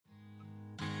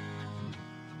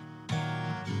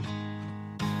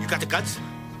got the guts?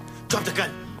 Drop the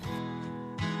gun.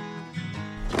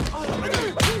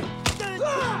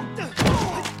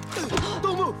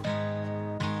 Don't move.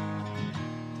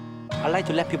 I like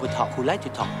to let people talk who like to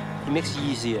talk. It makes it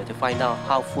easier to find out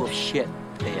how full of shit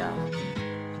they are.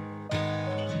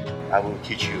 I will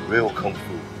teach you real kung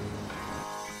fu.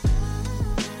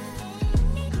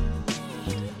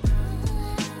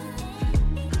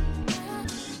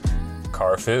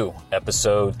 Carfu,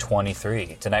 episode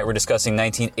 23. Tonight we're discussing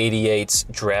 1988's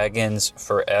Dragons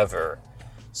Forever.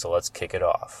 So let's kick it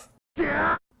off.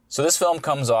 So this film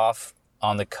comes off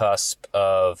on the cusp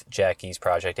of Jackie's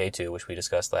Project A2, which we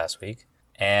discussed last week.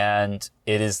 And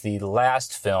it is the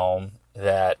last film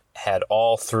that had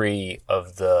all three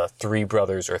of the three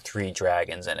brothers or three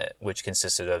dragons in it, which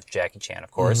consisted of Jackie Chan,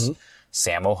 of course,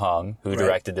 Sammo Hung, who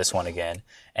directed this one again,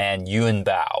 and Yuen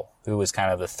Bao, who was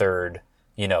kind of the third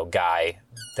guy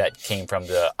that came from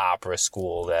the opera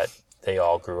school that they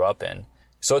all grew up in.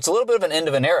 So it's a little bit of an end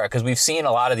of an era because we've seen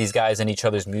a lot of these guys in each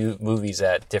other's movies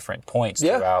at different points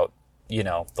throughout,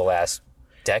 the last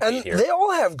decade and here. They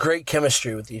all have great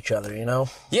chemistry with each other,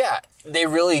 Yeah, they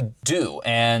really do.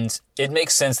 And it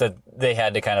makes sense that they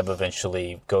had to kind of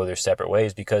eventually go their separate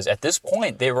ways because at this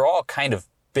point, they were all kind of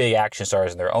big action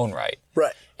stars in their own right.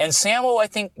 Right. And Sammo, I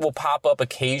think, will pop up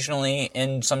occasionally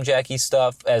in some Jackie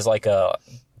stuff as like a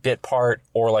bit part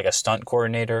or like a stunt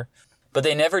coordinator. But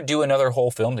they never do another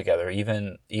whole film together,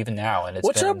 even now. And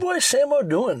what's our boy Sammo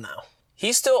doing now?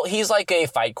 He's like a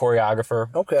fight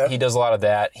choreographer. Okay. He does a lot of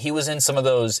that. He was in some of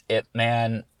those Ip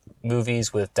Man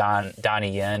movies with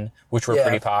Donnie Yen, which were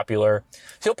pretty popular.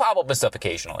 He'll pop up and stuff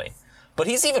occasionally. But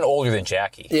he's even older than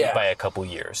Jackie by a couple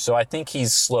years. So I think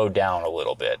he's slowed down a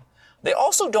little bit. They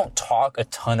also don't talk a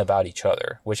ton about each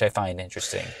other, which I find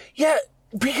interesting. Yeah,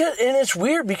 and it's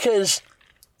weird because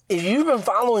if you've been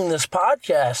following this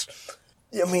podcast,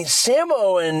 I mean,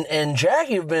 Sammo and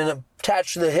Jackie have been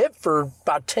attached to the hip for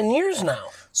about 10 years now.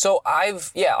 So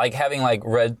I've, having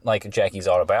read Jackie's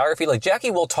autobiography,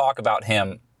 Jackie will talk about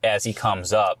him as he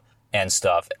comes up and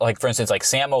stuff. For instance,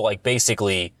 Sammo,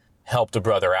 basically helped a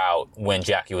brother out when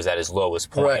Jackie was at his lowest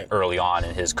point early on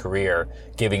in his career,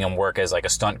 giving him work as a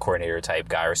stunt coordinator type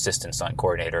guy or assistant stunt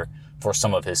coordinator for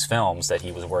some of his films that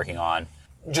he was working on,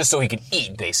 just so he could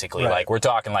eat, basically. Right. We're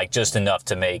talking just enough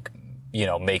to make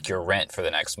your rent for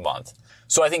the next month.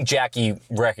 So I think Jackie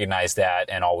recognized that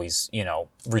and always,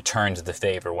 returned the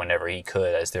favor whenever he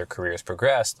could as their careers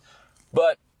progressed.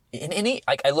 But in any,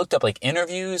 I looked up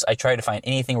interviews, I tried to find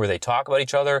anything where they talk about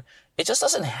each other. It just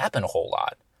doesn't happen a whole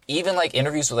lot. Even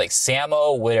interviews with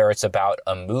Sammo where it's about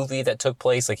a movie that took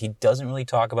place, he doesn't really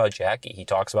talk about Jackie. He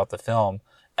talks about the film.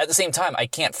 At the same time, I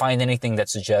can't find anything that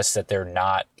suggests that they're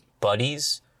not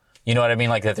buddies. You know what I mean?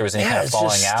 That there was any kind of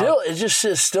falling out.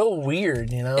 It's still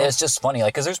weird, It's just funny,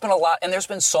 because there's been a lot, and there's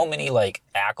been so many,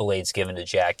 accolades given to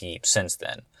Jackie since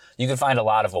then. You can find a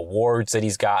lot of awards that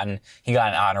he's gotten. He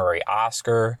got an honorary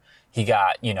Oscar. He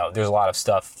got, there's a lot of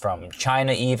stuff from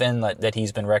China even that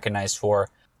he's been recognized for.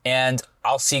 And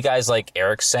I'll see guys like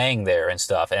Eric Sang there and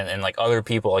stuff, and other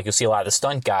people, you'll see a lot of the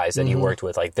stunt guys that he worked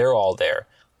with, they're all there.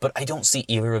 But I don't see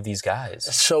either of these guys.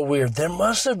 It's so weird. There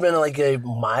must have been a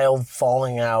mild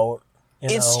falling out.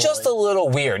 It's just a little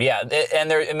weird, yeah. And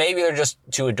maybe they're just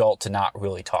too adult to not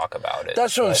really talk about it.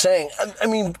 That's what I'm saying. I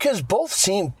mean, because both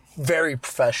seem very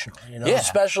professional,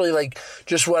 Especially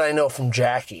just what I know from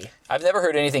Jackie. I've never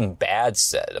heard anything bad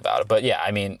said about it, but yeah,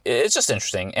 I mean, it's just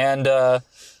interesting. And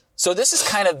so this is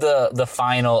kind of the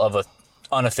final of a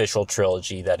unofficial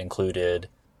trilogy that included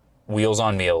Wheels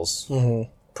on Meals,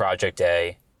 Project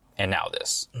A, and now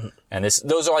this. And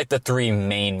those are the three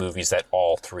main movies that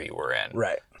all three were in.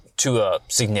 Right. To a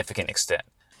significant extent.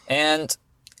 And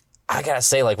I gotta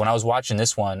say, when I was watching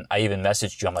this one, I even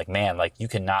messaged you, I'm man, you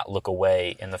cannot look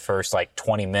away in the first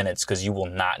 20 minutes because you will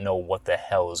not know what the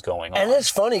hell is going on. And it's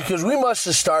funny because we must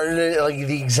have started it at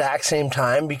the exact same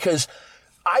time because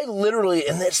I literally,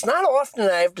 and it's not often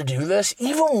I have to do this,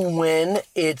 even when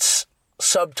it's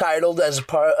subtitled as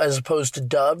opposed to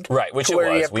dubbed. Right, which it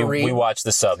was. We watched the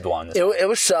subbed one. It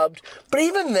was subbed. But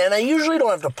even then, I usually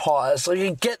don't have to pause.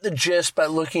 You get the gist by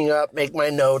looking up, make my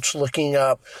notes, looking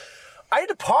up. I had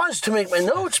to pause to make my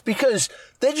notes because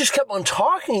they just kept on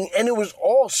talking, and it was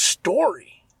all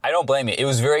story. I don't blame you. It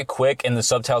was very quick, and the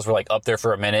subtitles were up there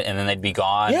for a minute, and then they'd be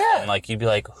gone. Yeah. And you'd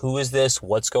be who is this?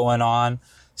 What's going on?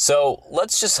 So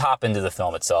let's just hop into the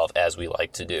film itself, as we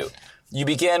like to do. You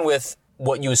begin with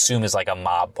what you assume is a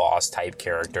mob boss type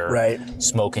character. Right.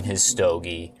 Smoking his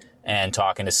stogie and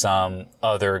talking to some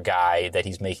other guy that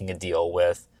he's making a deal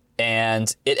with.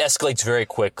 And it escalates very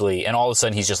quickly, and all of a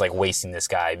sudden he's just wasting this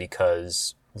guy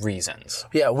because reasons.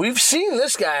 Yeah, we've seen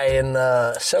this guy in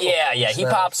several Yeah, things he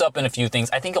now. pops up in a few things.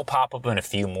 I think he'll pop up in a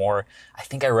few more. I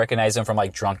think I recognize him from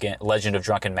like Legend of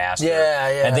Drunken Master.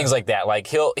 Yeah. And things like that. Like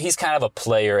he's kind of a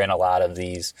player in a lot of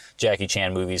these Jackie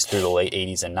Chan movies through the late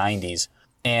 80s and 90s.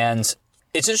 And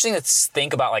it's interesting to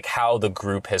think about like how the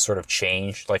group has sort of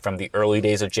changed, like from the early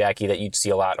days of Jackie that you'd see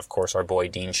a lot. Of course, our boy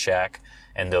Dean Sheck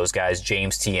and those guys,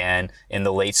 James Tien in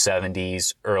the late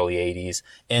 70s, early 80s,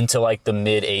 into like the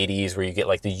mid 80s where you get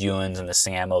like the Ewans and the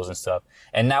Samos and stuff.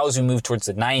 And now as we move towards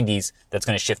the 90s, that's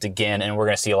going to shift again, and we're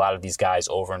going to see a lot of these guys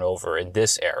over and over in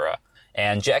this era.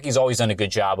 And Jackie's always done a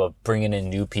good job of bringing in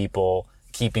new people,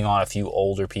 keeping on a few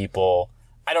older people.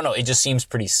 I don't know, it just seems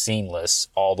pretty seamless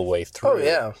all the way through. Oh,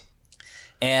 yeah.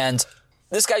 And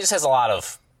this guy just has a lot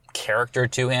of character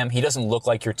to him. He doesn't look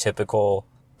like your typical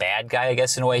bad guy, I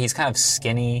guess, in a way. He's kind of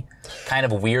skinny, kind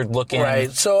of weird looking. Right.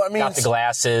 So, I mean, got the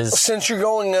glasses. Since you're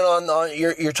going in on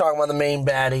you're talking about the main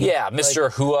baddie. Yeah,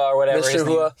 Mr. Hua or whatever. Mr.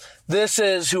 Hua. This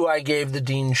is who I gave the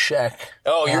Dean Sheck.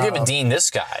 Oh, you're giving Dean this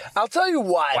guy. I'll tell you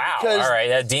why. Wow. Because all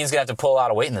right. Dean's going to have to pull a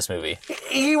lot of weight in this movie.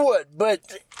 he would, but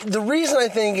the reason I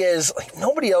think is like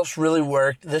nobody else really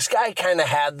worked. This guy kind of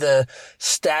had the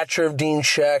stature of Dean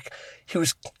Sheck. He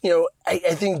was, I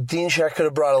think Dean Sheck could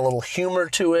have brought a little humor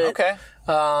to it. Okay.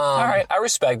 All right. I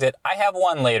respect it. I have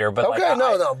one later, but Okay,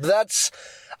 no.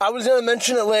 I was going to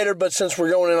mention it later, but since we're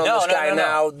going in on this guy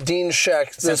now, Dean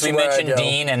Sheck. Since we mentioned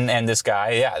Dean and this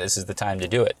guy, yeah, this is the time to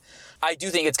do it. I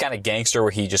do think it's kind of gangster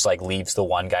where he just like leaves the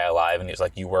one guy alive and he's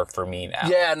like, you work for me now.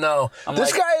 Yeah, no.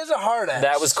 This guy is a hard ass.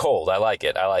 That was cold. I like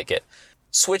it.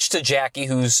 Switch to Jackie,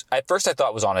 who's at first I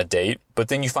thought was on a date, but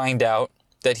then you find out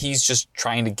that he's just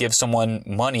trying to give someone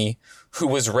money who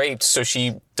was raped so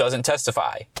she doesn't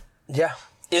testify. Yeah.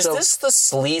 Is this the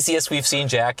sleaziest we've seen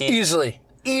Jackie? Easily.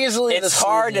 It's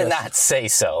hard to not say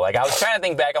so. Like, I was trying to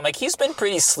think back. I'm like, he's been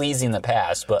pretty sleazy in the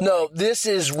past, but... No, this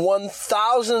is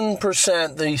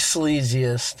 1,000% the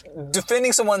sleaziest.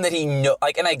 Defending someone that he know...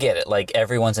 Like, and I get it. Like,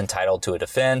 everyone's entitled to a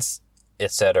defense,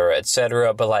 et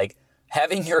cetera, but, like,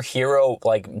 having your hero,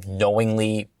 like,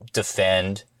 knowingly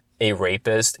defend a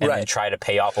rapist and then try to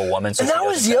pay off a woman so and she that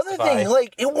was doesn't the testify. other thing.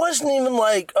 Like, it wasn't even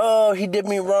like, oh, he did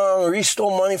me wrong, or he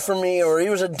stole money from me, or he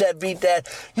was a deadbeat dad.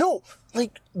 No,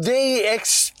 like, they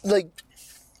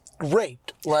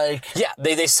raped. Like, yeah,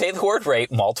 they say the word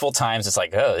rape multiple times. It's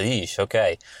like, oh, eesh,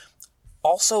 okay.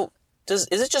 Also, is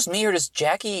it just me, or does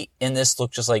Jackie in this look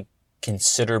just like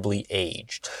considerably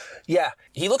aged? Yeah.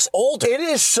 He looks older. It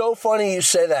is so funny you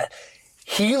say that.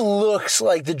 He looks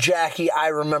like the Jackie I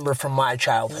remember from my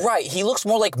childhood. Right. He looks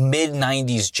more like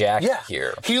mid-90s Jackie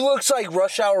here. He looks like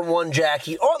Rush Hour 1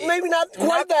 Jackie. Oh, maybe not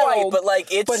quite that old, but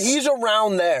like it's... But he's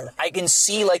around there. I can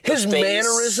see like his the face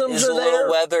mannerisms is are a little there.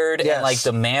 weathered, and like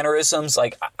the mannerisms,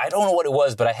 like I don't know what it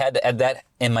was, but I had to add that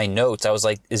in my notes. I was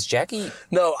like, is Jackie...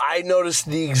 No, I noticed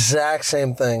the exact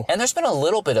same thing. And there's been a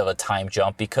little bit of a time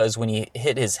jump because when he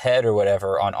hit his head or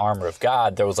whatever on Armor of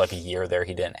God, there was like a year there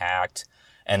he didn't act.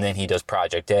 And then he does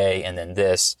Project A, and then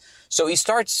this. So he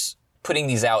starts putting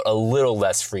these out a little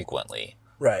less frequently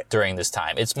during this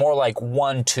time. It's more like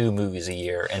 1-2 movies a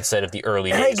year instead of the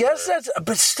early days. And I guess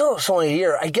but still, it's only a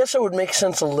year. I guess it would make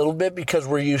sense a little bit because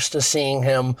we're used to seeing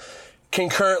him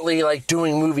concurrently, like,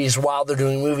 doing movies while they're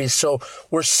doing movies. So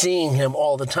we're seeing him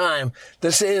all the time.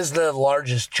 This is the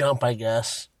largest jump, I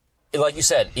guess. Like you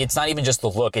said, it's not even just the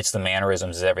look, it's the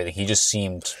mannerisms, it's everything. He just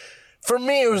seemed... For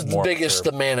me, it was the biggest,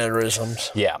 the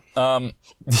mannerisms. Yeah.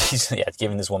 He's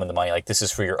giving this woman the money, like, this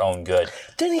is for your own good.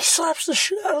 Then he slaps the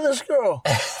shit out of this girl.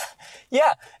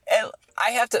 Yeah. And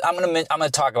I'm gonna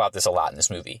talk about this a lot in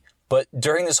this movie. But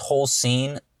during this whole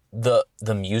scene, the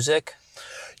music...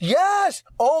 Yes!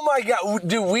 Oh my God.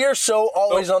 Dude, we are so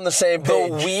always on the same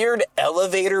page. The weird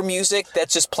elevator music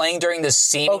that's just playing during this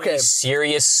seemingly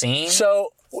serious scene.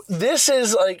 So, this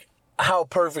is like... how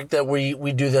perfect that we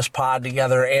do this pod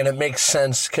together, and it makes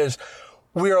sense because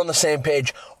we're on the same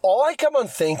page. All I kept on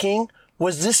thinking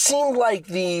was this seemed like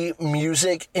the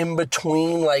music in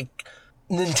between like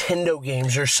Nintendo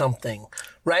games or something,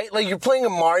 right? Like you're playing a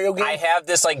Mario game. I have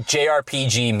this like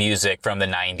JRPG music from the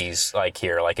 90s like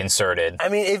here, like inserted. I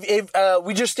mean, if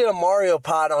we just did a Mario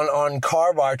pod on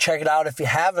Car Bar, check it out if you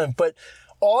haven't, but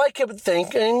all I kept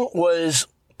thinking was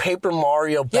Paper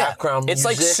Mario background music. It's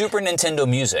like Super Nintendo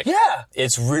music. Yeah.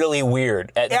 It's really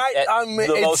weird at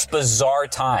the most bizarre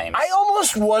times. I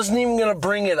almost wasn't even going to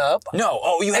bring it up. No.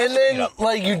 Oh, you had to bring it up.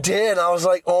 Like, you did. I was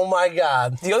like, oh, my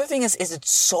God. The other thing is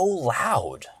it's so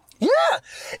loud. Yeah.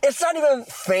 It's not even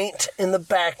faint in the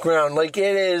background. Like,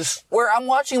 it is... Where I'm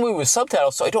watching a movie with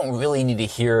subtitles, so I don't really need to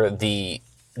hear the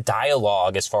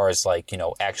dialogue as far as, like,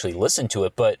 actually listen to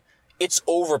it, but... It's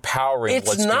overpowering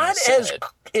what's being said.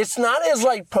 it's not as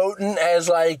like potent as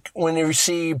like when you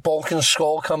see Bulk and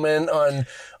Skull come in on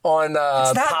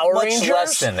it's not Power much Rangers.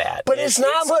 less than that. But it's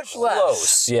not much less.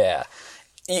 Close, yeah.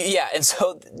 Yeah, and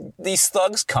so these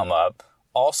thugs come up,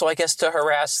 also, I guess, to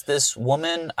harass this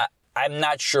woman. I'm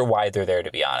not sure why they're there,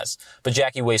 to be honest. But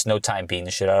Jackie wastes no time beating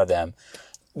the shit out of them.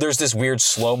 There's this weird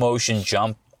slow motion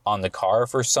jump on the car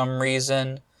for some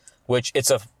reason, which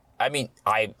I'd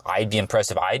be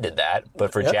impressed if I did that.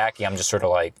 But for Jackie, I'm just sort of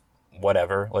like,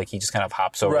 whatever. Like, he just kind of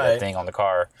hops over that thing on the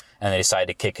car, and they decide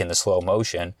to kick into slow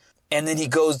motion. And then he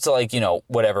goes to, like,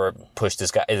 whatever, push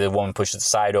this guy, the woman pushes the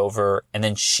side over, and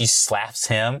then she slaps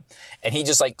him, and he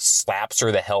just, like, slaps her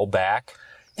the hell back.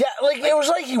 Yeah, like, it was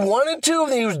like he wanted to,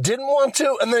 and then he didn't want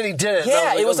to, and then he did it.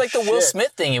 Yeah, it was oh, like the Will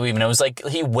Smith thing, even. It was like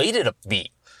he waited a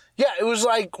beat. Yeah, it was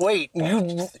like, wait,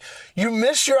 you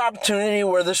missed your opportunity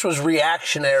where this was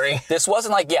reactionary. This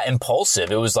wasn't like, impulsive.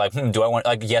 It was like, do I want,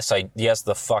 like, yes,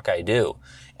 the fuck I do.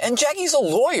 And Jackie's a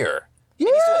lawyer.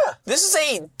 Yeah. This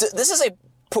is a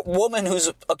woman who's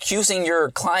accusing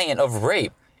your client of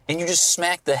rape, and you just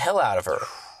smack the hell out of her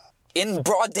in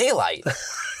broad daylight.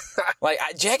 Like,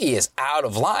 Jackie is out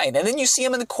of line. And then you see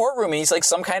him in the courtroom, and he's like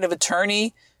some kind of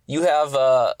attorney. You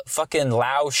have fucking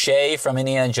Lao She from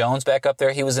Indiana Jones back up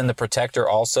there. He was in The Protector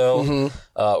also.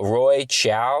 Mm-hmm. Roy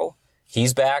Chow,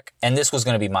 he's back. And this was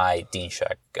going to be my Dean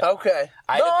Sheck guy. Okay.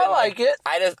 I like it.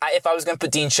 If I was going to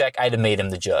put Dean Sheck, I'd have made him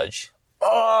the judge.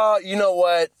 Oh, you know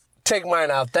what? Take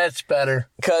mine out. That's better.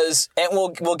 And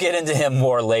we'll get into him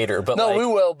more later. But no, we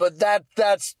will. But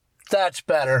that's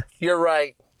better. You're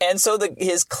right. And so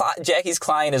Jackie's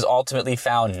client is ultimately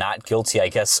found not guilty, I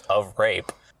guess, of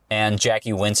rape. And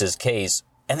Jackie wins his case.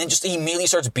 And then just immediately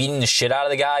starts beating the shit out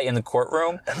of the guy in the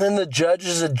courtroom. And then the judge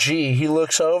is a G. He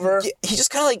looks over. He just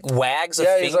kind of like wags a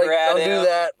finger he's like, at him. Don't do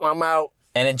that. I'm out.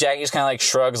 And then Jackie just kind of like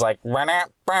shrugs like,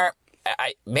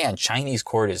 man, Chinese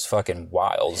court is fucking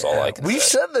wild. Is all I can say. We've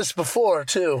said this before,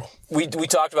 too. We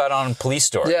talked about it on Police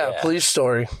Story. Yeah, Police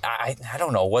Story. I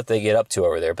don't know what they get up to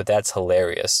over there, but that's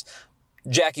hilarious.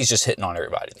 Jackie's just hitting on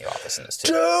everybody in the office in this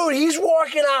too. Dude, he's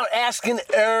walking out asking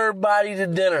everybody to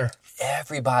dinner.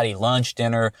 Everybody, lunch,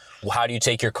 dinner, how do you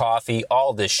take your coffee,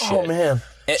 all this shit. Oh, man.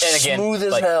 And again, smooth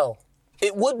as hell.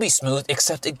 It would be smooth,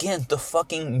 except, again, the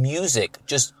fucking music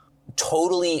just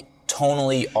totally,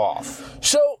 tonally off.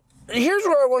 So, here's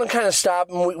where I want to kind of stop,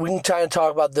 and we can kind of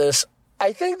talk about this.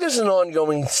 I think there's an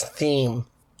ongoing theme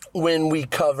when we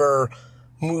cover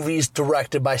movies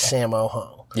directed by Sammo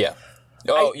Hung. Yeah.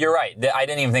 Oh, you're right. I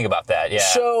didn't even think about that. Yeah.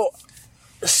 So,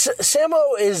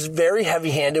 Sammo is very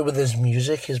heavy-handed with his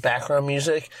music, his background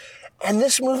music, and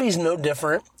this movie's no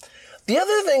different. The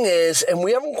other thing is, and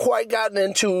we haven't quite gotten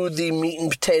into the meat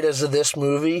and potatoes of this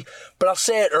movie, but I'll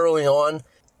say it early on.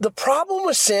 The problem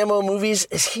with Sammo movies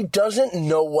is he doesn't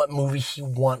know what movie he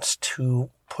wants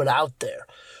to put out there.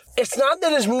 It's not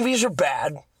that his movies are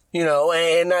bad,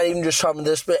 and not even just talking about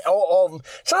this, but all of them.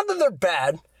 It's not that they're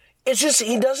bad. It's just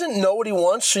he doesn't know what he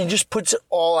wants, so he just puts it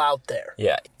all out there.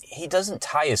 Yeah. He doesn't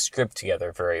tie his script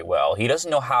together very well. He doesn't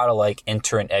know how to, like,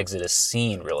 enter and exit a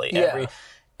scene, really. Yeah.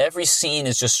 Every scene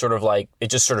is just sort of like,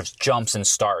 it just sort of jumps and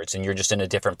starts, and you're just in a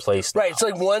different place now. Right. It's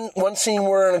like one scene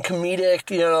we're in a comedic,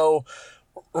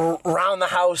 around the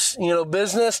house,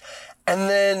 business. And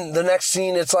then the next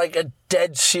scene, it's like a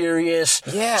dead serious,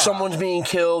 someone's being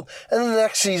killed. And then the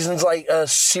next season's like a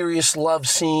serious love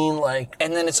scene, like.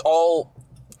 And then it's all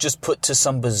just put to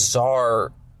some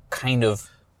bizarre kind of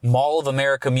Mall of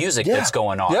America music that's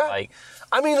going on. Yeah. Like,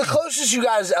 I mean, the closest you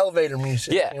got is elevator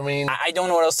music. Yeah. I don't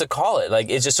know what else to call it. Like,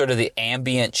 it's just sort of the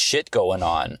ambient shit going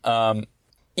on.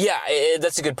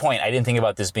 That's a good point. I didn't think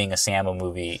about this being a Sammo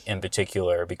movie in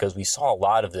particular because we saw a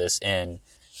lot of this in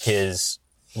his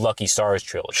Lucky Stars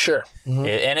trilogy. Sure. Mm-hmm.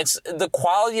 And the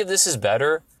quality of this is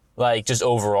better. Like, just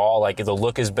overall, like, the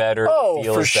look is better, the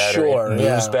feel is better, it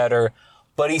moves better.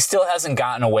 But he still hasn't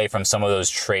gotten away from some of those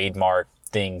trademark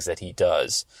things that he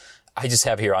does. I just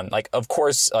have here on, like, of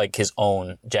course, like,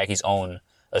 Jackie's own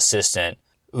assistant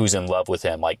who's in love with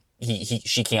him. Like,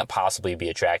 she can't possibly be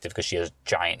attractive because she has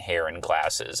giant hair and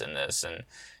glasses in this, and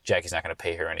Jackie's not going to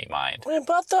pay her any mind. Man,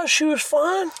 but I thought she was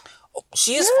fine. Oh,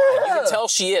 she is fine. You can tell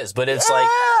she is, but it's like,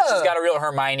 she's got a real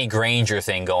Hermione Granger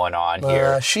thing going on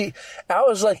here. I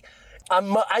was like,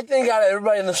 I think out of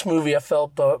everybody in this movie, I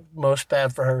felt the most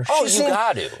bad for her. You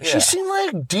got to. Yeah. She seemed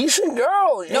like a decent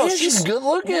girl. No, she's good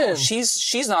looking. No,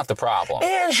 she's not the problem.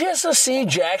 And she has to see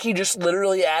Jackie just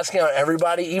literally asking out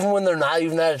everybody, even when they're not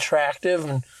even that attractive.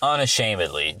 And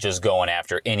unashamedly, just going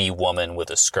after any woman with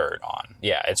a skirt on.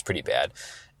 Yeah, it's pretty bad.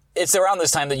 It's around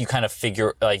this time that you kind of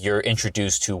figure, like, you're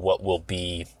introduced to what will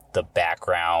be the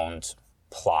background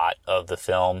plot of the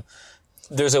film.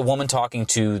 there's a woman talking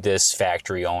to this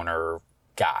factory owner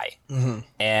guy. Mm-hmm.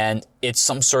 And it's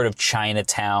some sort of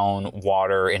Chinatown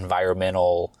water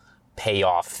environmental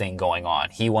payoff thing going on.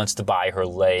 He wants to buy her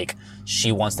lake.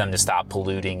 She wants them to stop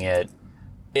polluting it.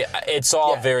 It's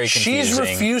all very confusing. She's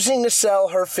refusing to sell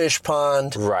her fish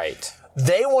pond. Right.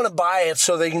 They want to buy it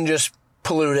so they can just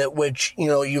pollute it, which, you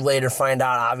know, you later find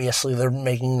out, obviously, they're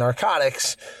making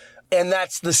narcotics. And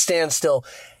that's the standstill.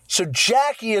 So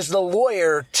Jackie is the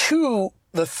lawyer to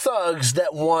the thugs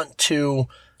that want to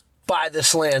buy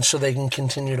this land so they can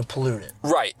continue to pollute it.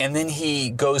 Right. And then he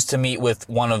goes to meet with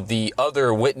one of the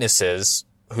other witnesses,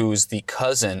 who's the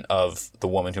cousin of the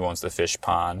woman who owns the fish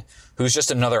pond, who's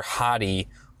just another hottie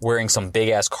wearing some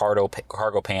big-ass cargo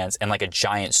pants and like a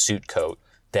giant suit coat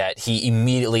that he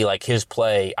immediately, like his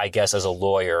play, I guess, as a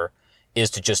lawyer, is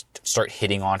to just start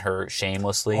hitting on her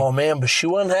shamelessly. Oh, man, but she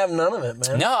wouldn't have none of it,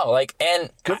 man. No, like, and...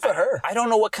 Good for her. I don't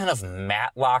know what kind of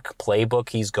Matlock playbook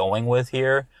he's going with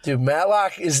here. Dude,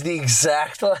 Matlock is the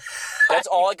exact... That's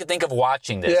all I could think of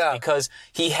watching this. Yeah. Because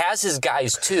he has his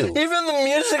guys, too. Even the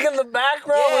music in the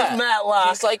background is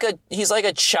Matlock. He's like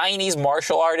a Chinese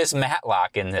martial artist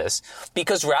Matlock in this.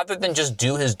 Because rather than just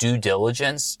do his due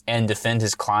diligence and defend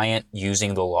his client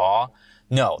using the law,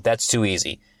 no, that's too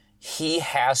easy. He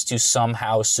has to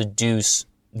somehow seduce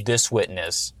this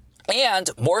witness and,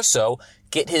 more so,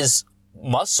 get his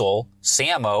muscle,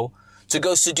 Sammo, to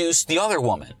go seduce the other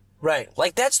woman. Right.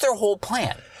 Like, that's their whole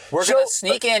plan. We're going to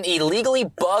sneak in, illegally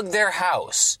bug their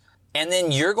house, and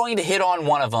then you're going to hit on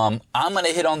one of them, I'm going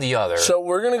to hit on the other. So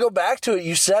we're going to go back to it.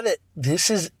 You said it. This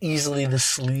is easily the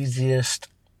sleaziest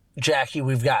Jackie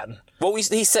we've gotten. Well,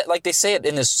 he said, like they say it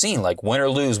in this scene, like, win or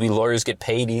lose, we lawyers get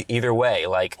paid either way.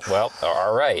 Like, well,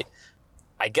 all right.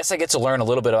 I guess I get to learn a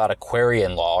little bit about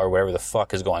Aquarian law or whatever the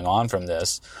fuck is going on from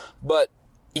this. But,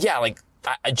 yeah, like,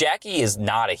 Jackie is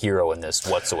not a hero in this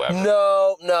whatsoever.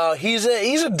 No, he's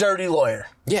a dirty lawyer.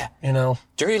 Yeah. You know?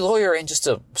 Dirty lawyer and just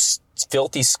a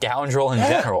filthy scoundrel in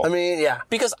general. I mean, yeah.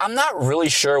 Because I'm not really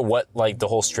sure what, like, the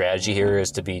whole strategy here is,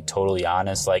 to be totally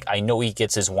honest. Like, I know he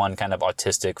gets his one kind of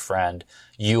autistic friend,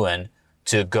 Ewan,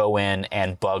 to go in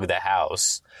and bug the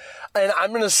house. And I'm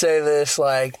going to say this,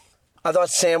 like, I thought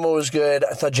Sammo was good.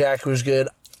 I thought Jackie was good.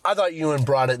 I thought Ewan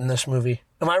brought it in this movie.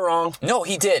 Am I wrong? No,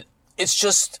 he did. It's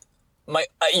just...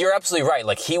 you're absolutely right.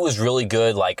 Like, he was really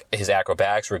good. Like, his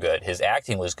acrobatics were good. His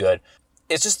acting was good.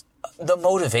 It's just the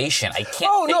motivation. I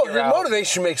can't the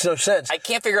motivation makes no sense. I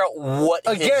can't figure out what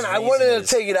Again, I wanted to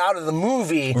take it out of the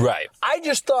movie. Right. I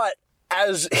just thought,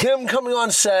 as him coming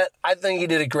on set, I think he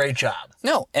did a great job.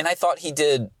 No, and I thought he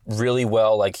did really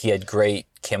well. Like, he had great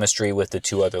chemistry with the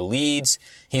two other leads.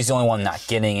 He's the only one not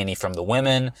getting any from the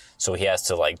women, so he has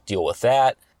to, like, deal with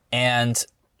that. And...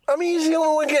 I mean, he's the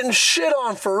only one getting shit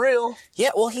on for real.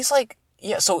 Yeah, well, he's like...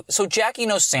 Yeah, so Jackie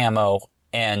knows Sammo,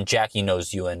 and Jackie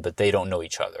knows Ewan, but they don't know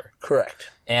each other.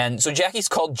 Correct. And so Jackie's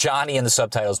called Johnny in the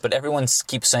subtitles, but everyone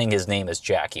keeps saying his name is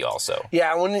Jackie also.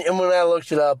 Yeah, when I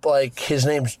looked it up, like, his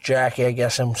name's Jackie, I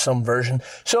guess, in some version.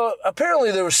 So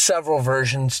apparently there were several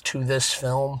versions to this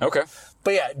film. Okay.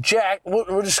 But yeah,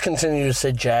 we'll just continue to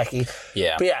say Jackie.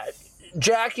 Yeah. But yeah,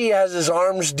 Jackie has his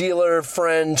arms dealer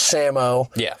friend, Sammo.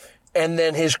 Yeah. And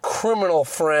then his criminal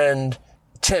friend,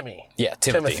 Timmy. Yeah,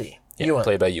 Timothy. Yeah, Ewan.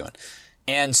 played by Ewan.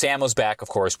 And Sammo's back, of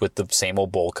course, with the same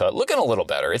old bowl cut. Looking a little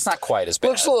better. It's not quite as bad.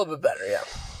 Looks a little bit better, yeah.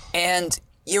 And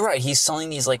you're right. He's selling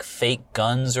these, like, fake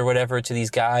guns or whatever to these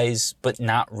guys, but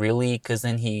not really, because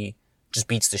then he just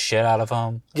beats the shit out of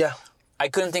them. Yeah. I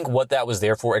couldn't think what that was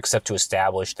there for, except to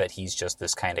establish that he's just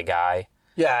this kind of guy.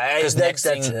 Yeah, Because that's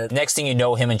it. next thing you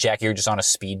know, him and Jackie are just on a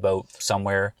speedboat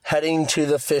somewhere. Heading to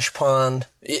the fish pond.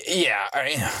 Yeah, I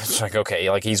mean, it's like, okay,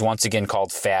 like, he's once again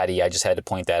called Fatty. I just had to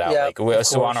point that out. Yep, Like,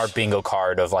 so on our bingo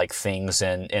card of, like, things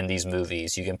in these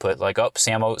movies, you can put, like,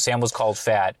 Sammo's called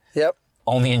Fat. Yep.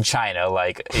 Only in China,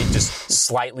 like, it's just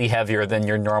slightly heavier than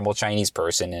your normal Chinese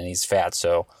person, and he's fat,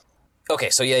 so... Okay,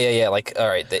 so yeah, like, all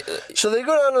right. So they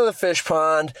go down to the fish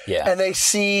pond, Yeah. and they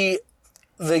see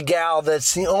the gal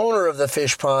that's the owner of the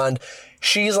fish pond.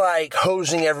 She's, like,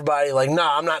 hosing everybody, like,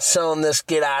 nah, I'm not selling this,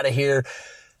 get out of here.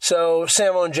 So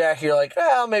Sammo and Jackie are like,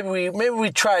 well, maybe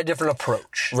we try a different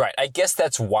approach. Right, I guess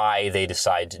that's why they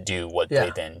decide to do what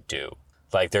they then do.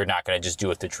 Like, they're not going to just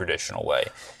do it the traditional way.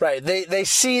 Right, they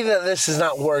see that this is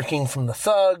not working from the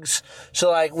thugs, so,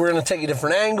 like, we're going to take a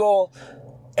different angle,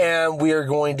 and we are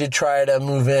going to try to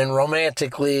move in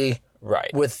romantically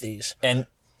with these. And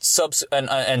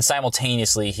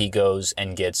simultaneously, he goes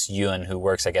and gets Ewan, who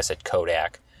works, I guess, at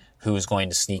Kodak, who's going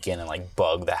to sneak in and, like,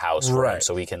 bug the house for him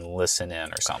so he can listen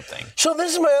in or something. So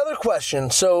this is my other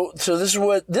question. So this is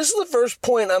the first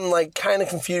point I'm, like, kind of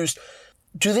confused.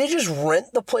 do they just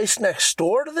rent the place next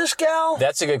door to this gal?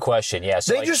 That's a good question. Yeah.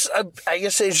 So They just, I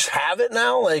guess they just have it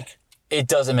now. Like, it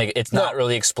doesn't make it's not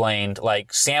really explained.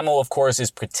 Like, Samuel, of course,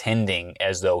 is pretending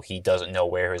as though he doesn't know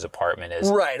where his apartment is.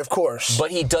 right, of course.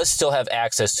 But he does still have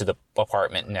access to the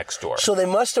apartment next door. So they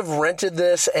must have rented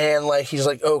this, and like he's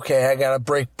like, okay, I gotta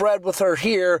break bread with her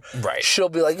here. Right. She'll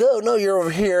be like, oh no, you're over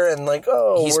here, and like,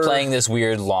 oh, He's playing this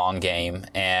weird long game,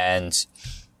 and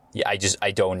yeah,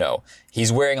 I don't know.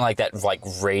 He's wearing like that like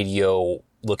radio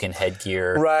looking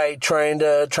headgear. right, trying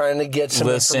to get some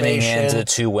Listening information. in to the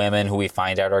two women who we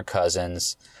find out are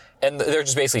cousins. And they're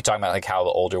just basically talking about like how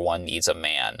the older one needs a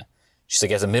man. She's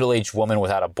like, as a middle-aged woman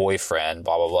without a boyfriend,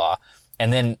 blah, blah, blah.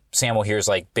 And then Samuel hears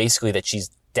like basically that she's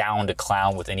down to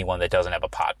clown with anyone that doesn't have a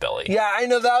pot belly. Yeah, I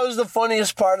know, that was the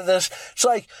funniest part of this. It's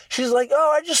like, she's like,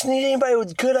 oh, I just need anybody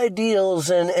with good ideals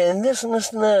and this and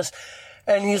this and this.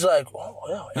 And he's like, oh,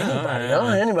 well,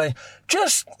 anybody.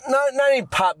 Just not any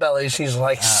pot bellies he's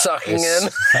like sucking in.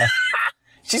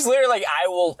 She's literally like,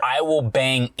 I will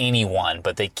bang anyone,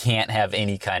 but they can't have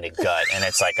any kind of gut. And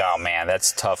it's like, oh man,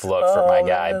 that's tough luck for my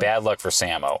guy. Bad luck for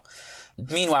Samo.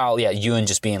 Meanwhile, yeah, Ewan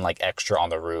just being like extra on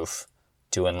the roof,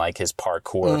 doing like his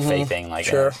parkour fake thing. Like,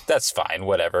 Sure. That's fine,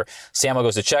 whatever. Samo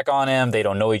goes to check on him. They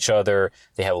don't know each other.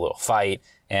 They have a little fight,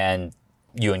 and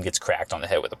Ewan gets cracked on the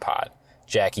head with a pot.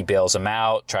 Jackie bails him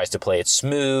out, tries to play it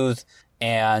smooth,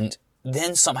 and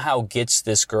then somehow gets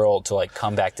this girl to like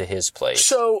come back to his place.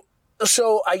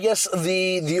 So I guess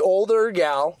the older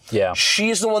gal, Yeah.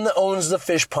 she's the one that owns the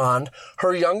fish pond.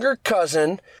 Her younger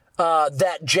cousin,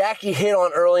 that Jackie hit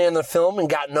on early in the film and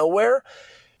got nowhere,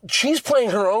 she's playing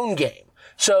her own game.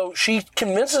 So she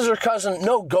convinces her cousin,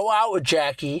 no, go out with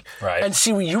Jackie Right. and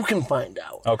see what you can find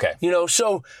out. Okay. You know,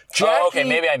 so Jackie... Oh, okay,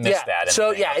 maybe I missed that in the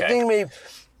So, thing, yeah, okay. I think maybe...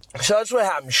 So that's what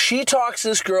happened. She talks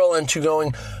this girl into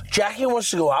going, Jackie wants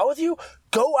to go out with you?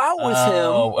 Go out with him.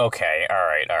 Oh, okay. All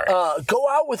right. Go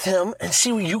out with him and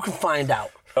see what you can find out.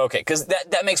 Okay, because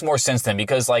that makes more sense then,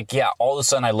 because like, yeah, all of a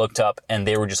sudden I looked up and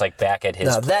they were just like back at his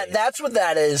No, place. that's what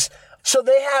that is. So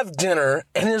they have dinner,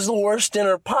 and it's the worst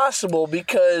dinner possible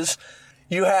because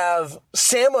you have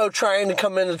Samo trying to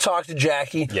come in to talk to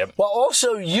Jackie, Yep. while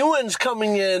also Ewan's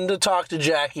coming in to talk to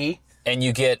Jackie. And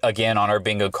you get, again, on our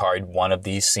bingo card, one of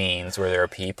these scenes where there are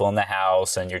people in the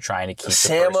house and you're trying to keep the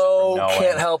person from Samo knowing.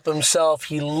 can't help himself.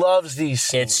 He loves these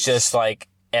scenes. It's just like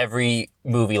every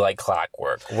movie like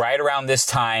clockwork. Right around this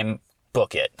time,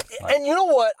 book it. Like, And you know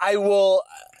what?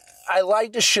 I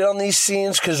like to shit on these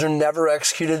scenes because they're never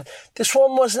executed. This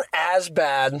one wasn't as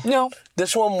bad. no.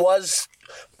 This one was,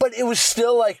 but it was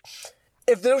still like,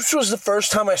 if this was the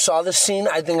first time I saw this scene,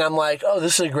 I think I'm like, oh,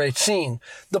 this is a great scene.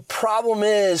 The problem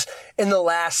is, in the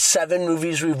last 7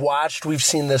 movies we've watched, we've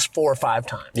seen this 4 or 5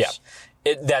 times. Yeah.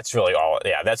 That's really all.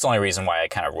 Yeah, that's the only reason why I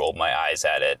kind of rolled my eyes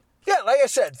at it. Yeah, like I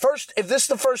said, if this is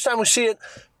the first time we see it,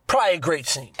 probably a great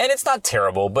scene. And it's not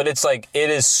terrible, but it's like,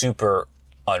 it is super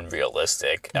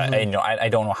unrealistic. I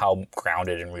don't know how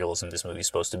grounded in realism this movie's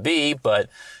supposed to be, but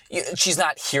she's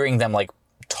not hearing them like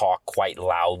talk quite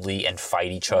loudly and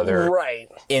fight each other Right.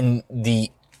 in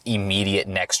the immediate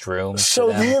next room. to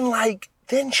So them.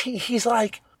 he's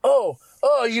like, oh,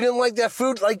 you didn't like that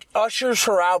food? Like, ushers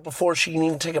her out before she can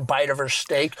even take a bite of her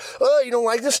steak. Oh, you don't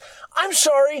like this? I'm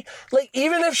sorry. Like,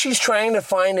 even if she's trying to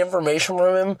find information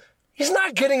from him, he's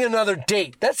not getting another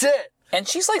date. That's it. And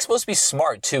she's like supposed to be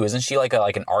smart too, isn't she? Like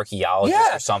an archaeologist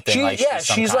Yeah. or something.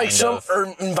 She's like some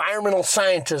environmental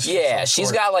scientist. of Yeah, some she's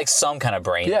sort. got like some kind of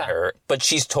brain Yeah. in her, but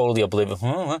she's totally oblivious.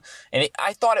 And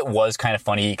I thought it was kind of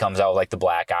funny. He comes out with like the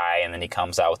black eye, and then he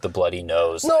comes out with the bloody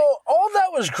nose. No, all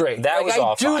that was great. That was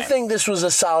all I do fine. think this was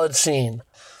a solid scene.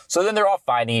 So then they're all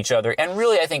fighting each other, and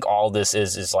really I think all this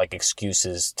is like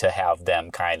excuses to have them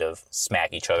kind of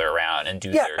smack each other around and do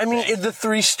Yeah, their I mean, thing. it's the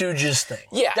Three Stooges thing.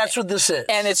 Yeah. That's what this is.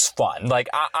 And it's fun. Like,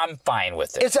 I'm fine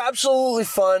with it. It's absolutely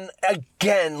fun.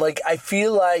 Again, like, I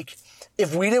feel like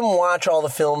if we didn't watch all the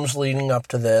films leading up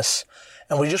to this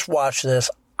and we just watched this,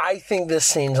 I think this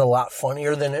scene's a lot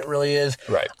funnier than it really is.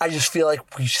 Right. I just feel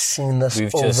like we've seen this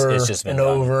It's over just been and done.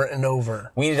 over and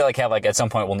over. We need to like have like, at some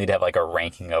point we'll need to have like a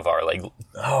ranking of our like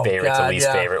favorite to God, least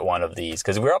yeah. favorite one of these.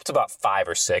 Cause we're up to about 5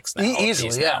 or 6 now. of Easily,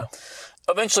 these yeah. now.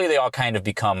 Eventually they all kind of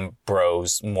become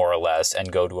bros more or less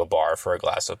and go to a bar for a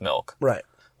glass of milk. Right.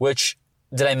 Which,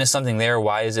 did I miss something there?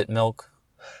 Why is it milk?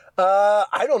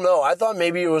 I don't know. I thought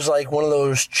maybe it was like one of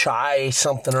those chai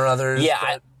something or other.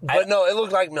 Yeah, But no, it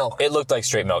looked like milk. It looked like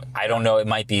straight milk. I don't know. It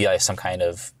might be like some kind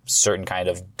of certain kind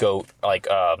of goat, like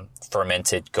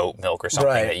fermented goat milk or something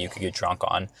Right. that you could get drunk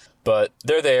on. But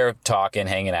they're there talking,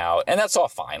 hanging out, and that's all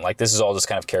fine. Like, this is all just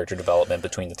kind of character development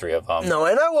between the three of them. No,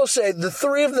 and I will say the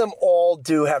three of them all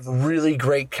do have really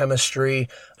great chemistry.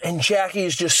 And Jackie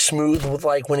is just smooth with,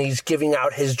 like, when he's giving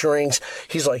out his drinks,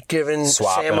 he's, like, giving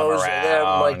Swapping Sammos them to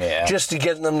them, like, around, just to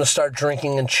get them to start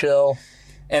drinking and chill.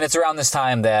 And it's around this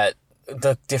time that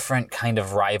the different kind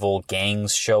of rival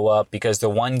gangs show up, because the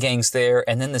one gang's there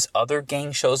and then this other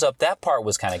gang shows up. That part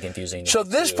was kind of confusing. So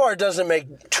this part doesn't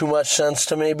make too much sense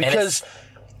to me, because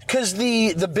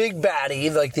the big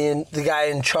baddie, like the guy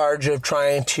in charge of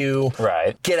trying to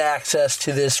get access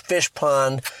to this fish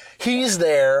pond, he's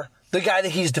there. The guy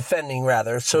that he's defending,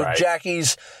 rather. So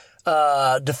Jackie's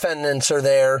defendants are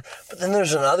there, but then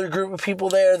there's another group of people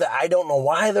there that I don't know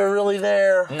why they're really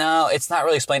there. No, it's not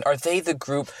really explained. Are they the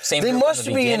group? Same. They group must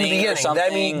be in the beginning. Or something?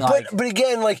 I mean, like, but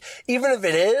again, like, even if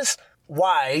it is,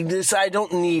 why? I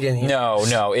don't need any.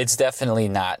 No, it's definitely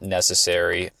not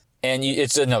necessary, and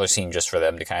it's another scene just for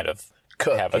them to kind of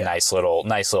have a nice little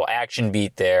action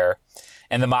beat there.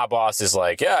 And the mob boss is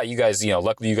like, yeah, you guys,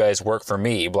 luckily you guys work for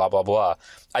me, blah, blah, blah.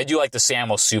 I do like the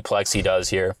Samo suplex he does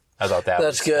here. I thought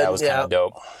that's good. That was kind of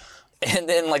dope. And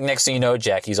then, like, next thing you know,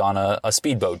 Jackie's on a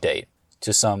speedboat date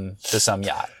to some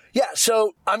yacht. Yeah,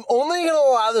 so I'm only going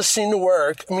to allow this scene to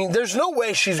work. I mean, there's no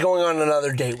way she's going on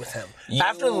another date with him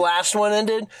after the last one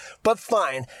ended, but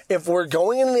fine. If we're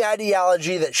going into the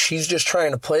ideology that she's just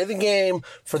trying to play the game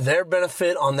for their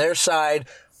benefit on their side,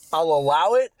 I'll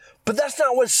allow it. But that's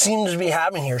not what seems to be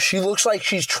happening here. She looks like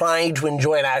she's trying to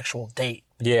enjoy an actual date.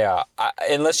 Yeah,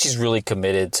 unless she's really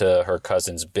committed to her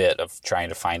cousin's bit of trying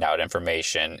to find out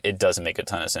information, it doesn't make a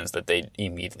ton of sense that they'd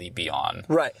immediately be on.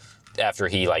 Right. After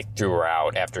he, like, threw her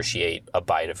out, after she ate a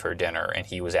bite of her dinner, and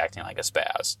he was acting like a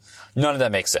spaz. None of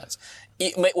that makes sense.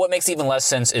 What makes even less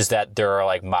sense is that there are,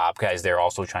 like, mob guys there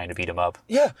also trying to beat him up.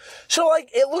 Yeah. So, like,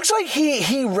 it looks like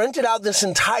he rented out this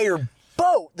entire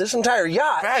boat, this entire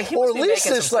yacht, right, or at least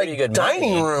this, like,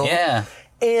 dining room. Yeah.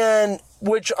 And,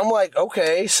 which I'm like,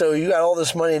 okay, so you got all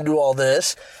this money to do all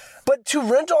this. But to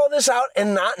rent all this out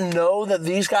and not know that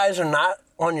these guys are not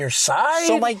on your side?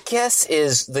 So my guess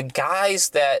is the guys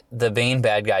that the main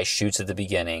bad guy shoots at the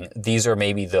beginning, these are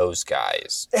maybe those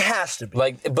guys. It has to be.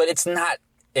 Like, but it's not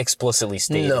explicitly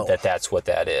stated that that's what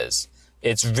that is.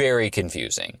 It's very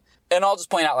confusing. And I'll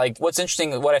just point out, like, what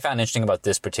I found interesting about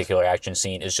this particular action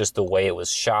scene is just the way it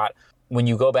was shot. When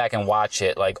you go back and watch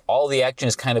it, like, all the action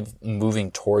is kind of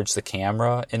moving towards the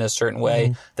camera in a certain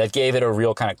way that gave it a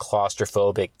real kind of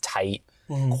claustrophobic, tight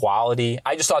quality.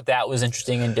 I just thought that was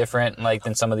interesting and different, like,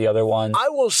 than some of the other ones. I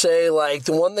will say, like,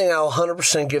 the one thing I'll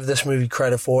 100% give this movie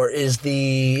credit for is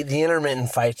the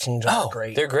intermittent fight scenes are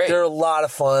great. They're great. They're a lot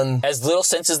of fun. As little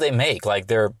sense as they make, like,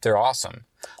 they're awesome.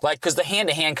 Like, because the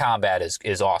hand-to-hand combat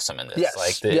is awesome in this. Yes.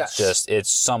 Like, it's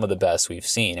some of the best we've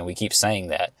seen, and we keep saying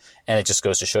that. And it just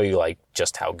goes to show you, like,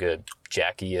 just how good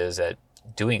Jackie is at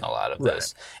doing a lot of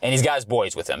this. And he's got his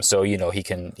boys with him, so, he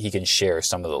can share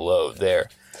some of the load there.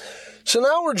 So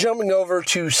now we're jumping over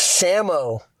to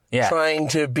Samo trying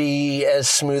to be as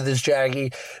smooth as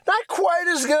Jackie. Not quite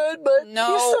as good, but he's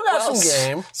still got some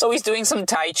game. So he's doing some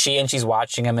Tai Chi, and she's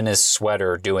watching him in his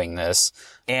sweater doing this.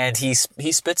 And he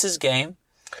spits his game.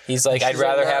 He's like, I'd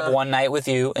rather have one night with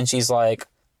you. And she's like,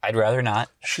 I'd rather not.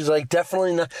 She's like,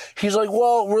 definitely not. He's like,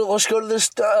 well, let's go to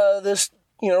this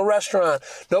restaurant.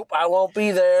 Nope, I won't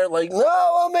be there. Like, no,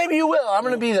 well, maybe you will. I'm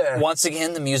going to be there. Once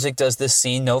again, the music does this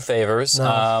scene no favors.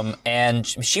 No. And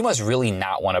she must really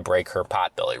not want to break her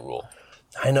potbelly rule.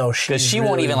 I know. Because she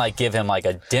won't even, like, give him, like,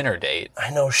 a dinner date. I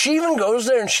know. She even goes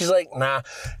there and she's like, nah.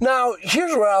 Now,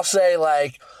 here's where I'll say,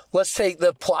 like, let's take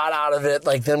the plot out of it,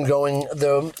 like them going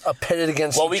pitted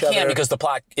against each other. Well, we can't because the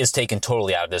plot is taken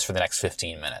totally out of this for the next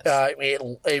 15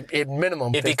 minutes.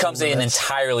 Minimum. It becomes an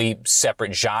entirely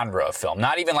separate genre of film.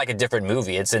 Not even like a different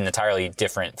movie. It's an entirely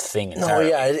different thing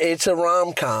entirely. No, yeah, it's a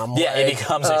rom-com. Yeah, it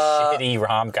becomes a shitty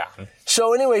rom-com.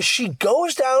 So anyway, she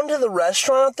goes down to the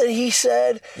restaurant that he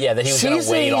said. Yeah, that he was going to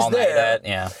wait all night at.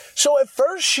 Yeah. So at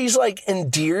first she's like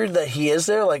endeared that he is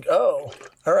there, like, oh,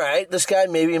 all right, this guy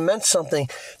maybe meant something.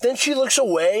 Then she looks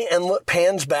away and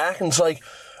pans back and it's like,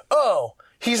 oh,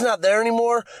 he's not there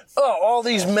anymore? Oh, all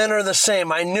these men are the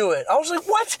same. I knew it. I was like,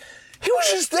 what? He was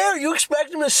just there. You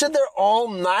expect him to sit there all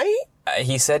night?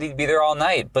 He said he'd be there all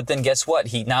night, but then guess what?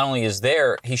 He not only is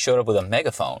there, he showed up with a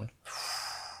megaphone.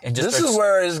 This is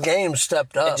where his game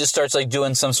stepped up. It just starts like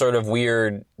doing some sort of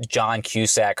weird John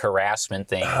Cusack harassment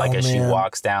thing, as she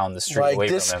walks down the street away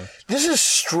from him. This is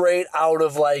straight out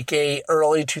of like a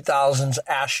early 2000s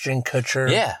Ashton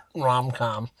Kutcher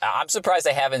rom-com. I'm surprised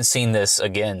I haven't seen this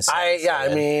again.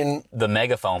 I mean, the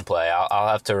megaphone play. I'll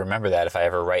have to remember that if I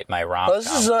ever write my rom-com.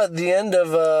 This is the end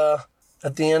of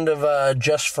at the end of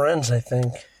Just Friends, I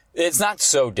think. It's not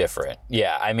so different.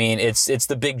 Yeah, I mean, it's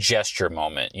the big gesture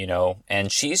moment, you know?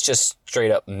 And she's just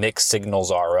straight up mixed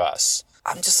signals are us.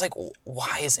 I'm just like,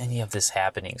 why is any of this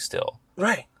happening still?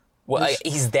 Right. Well,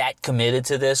 he's that committed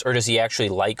to this, or does he actually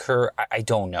like her? I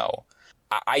don't know.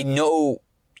 I know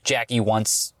Jackie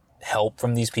wants help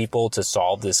from these people to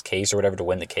solve this case or whatever, to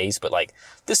win the case, but, like,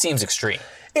 this seems extreme.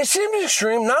 It seems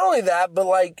extreme. Not only that, but,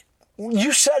 like,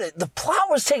 you said it. The plot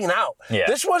was taken out. Yeah.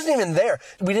 This wasn't even there.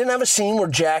 We didn't have a scene where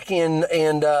Jackie and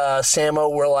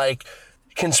Samo were, like,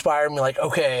 conspiring, like,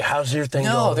 okay, how's your thing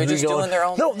going? No, they're just doing their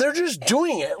own No, thing. they're just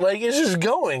doing it. Like, it's just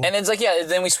going. And it's like, yeah,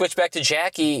 then we switch back to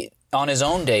Jackie on his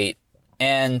own date,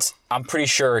 and I'm pretty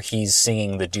sure he's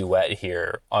singing the duet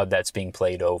here that's being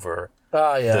played over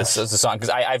the song. Because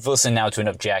I've listened now to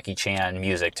enough Jackie Chan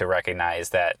music to recognize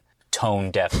that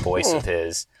tone-deaf voice of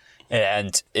his.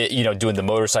 And, doing the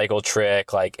motorcycle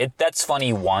trick, like, that's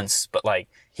funny once, but, like,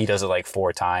 he does it, like,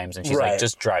 4 times, and she's like,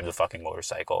 just drive the fucking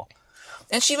motorcycle.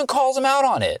 And she even calls him out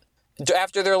on it.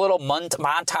 After their little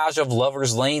montage of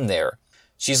Lover's Lane there.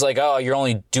 She's like, oh, you're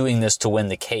only doing this to win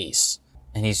the case.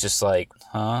 And he's just like,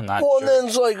 huh, not sure. And then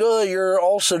it's like, oh, you're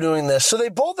also doing this. So they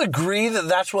both agree that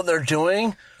that's what they're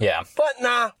doing. Yeah. But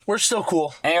nah, we're still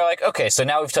cool. And you're like, okay, so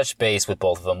now we've touched base with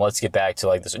both of them. Let's get back to,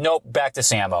 like, this. Nope, back to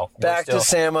Samo. Back to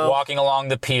Samo. Walking along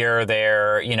the pier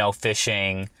there,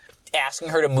 fishing. Asking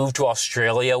her to move to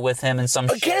Australia with him and some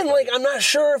shit. Again, like, I'm not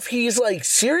sure if he's, like,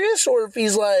 serious or if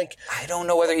he's, like... I don't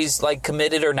know whether he's, like,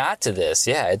 committed or not to this.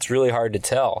 Yeah, it's really hard to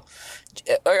tell.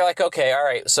 You're like, okay, all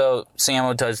right, so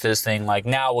Samo does this thing, like,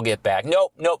 now we'll get back.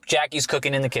 Nope, Jackie's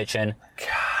cooking in the kitchen.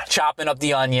 God. Chopping up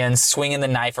the onions, swinging the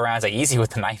knife around. It's like, easy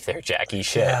with the knife there, Jackie,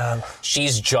 shit. Yeah.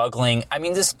 She's juggling. I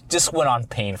mean, this just went on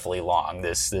painfully long,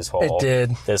 this whole... It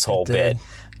did. This whole bit.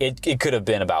 It could have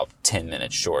been about 10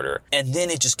 minutes shorter. And then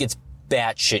it just gets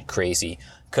batshit crazy,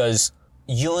 because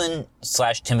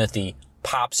Ewan/Timothy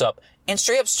pops up and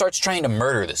straight up starts trying to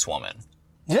murder this woman.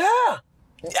 Yeah.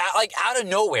 Like, out of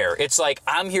nowhere. It's like,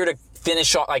 I'm here to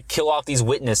finish off, like, kill off these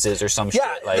witnesses or some shit.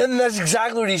 Yeah, Like, and that's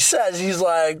exactly what he says. He's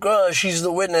like, oh, she's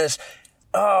the witness.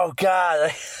 Oh,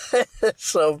 God. It's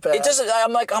so bad. it just,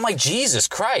 I'm like, Jesus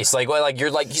Christ. Like,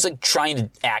 he's like trying to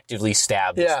actively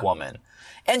stab this woman.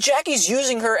 And Jackie's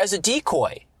using her as a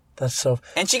decoy. That's so...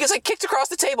 And she gets, like, kicked across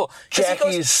the table.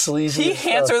 Jackie is sleazy. He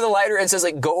hands her the lighter and says,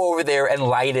 like, go over there and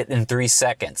light it in 3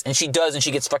 seconds. And she does, and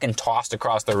she gets fucking tossed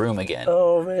across the room again.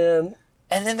 Oh, man.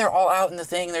 And then they're all out in the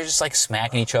thing. They're just, like,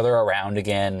 smacking each other around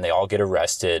again. They all get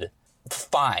arrested.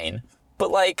 Fine. But,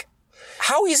 like,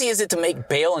 how easy is it to make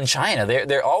bail in China?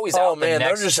 They're always out. Oh, man,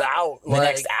 they're just out. The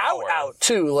next hour. Out,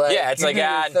 too. Like, yeah, it's like,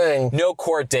 no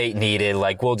court date needed.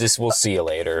 Like, we'll see you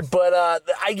later. But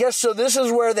I guess, so this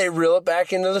is where they reel it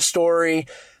back into the story.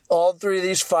 All 3 of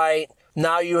these fight.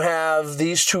 Now you have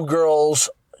these 2 girls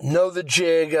know the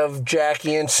jig of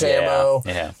Jackie and Samo.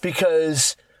 Yeah.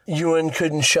 Because Ewan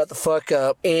couldn't shut the fuck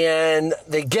up. And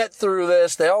they get through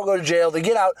this. They all go to jail. They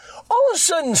get out. All of a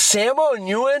sudden, Samo and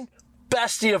Ewan...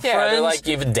 bestie of friends. Yeah, they're like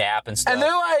giving dap and stuff. And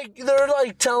they're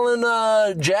like telling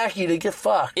Jackie to get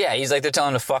fucked. Yeah, he's like, they're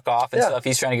telling him to fuck off and stuff.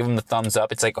 He's trying to give him the thumbs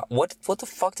up. It's like, what the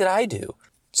fuck did I do?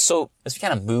 So as we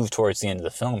kind of move towards the end of the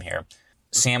film here,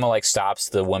 Samo like stops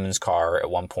the women's car at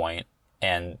one point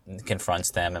and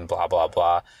confronts them and blah, blah,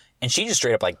 blah. And she just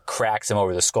straight up like cracks him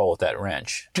over the skull with that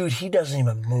wrench. Dude, he doesn't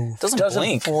even move. Doesn't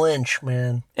blink. Flinch,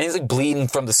 man. And he's like bleeding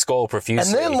from the skull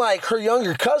profusely. And then like her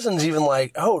younger cousin's even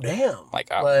like, oh damn.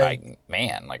 Like all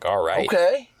right.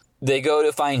 Okay. They go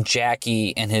to find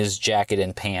Jackie and his jacket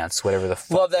and pants, whatever the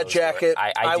fuck. Love that jacket.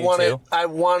 I do wanted, too. I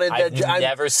wanted that. I've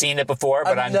never seen it before,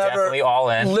 but I'm definitely all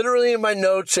in. Literally in my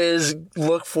notes is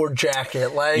look for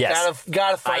jacket. Like, yes.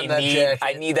 gotta find that jacket.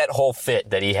 I need that whole fit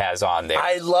that he has on there.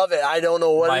 I love it. I don't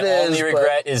know what it is. My only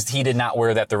regret is he did not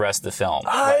wear that the rest of the film.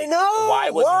 I know. Why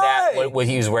wasn't that what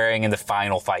he was wearing in the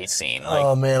final fight scene? Like,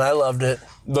 oh man, I loved it.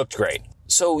 Looked great.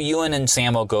 So Ewan and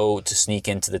Samo go to sneak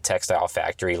into the textile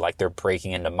factory like they're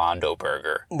breaking into Mondo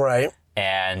Burger. Right.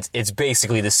 And it's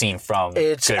basically the scene from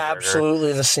It's Good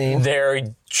absolutely Burger. The scene. They're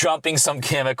jumping some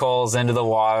chemicals into the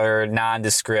water,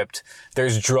 nondescript.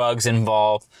 There's drugs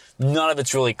involved. None of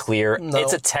it's really clear. No.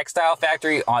 It's a textile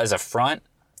factory as a front.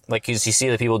 Like you see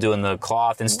the people doing the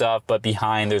cloth and stuff, but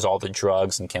behind there's all the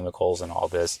drugs and chemicals and all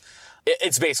this.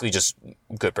 It's basically just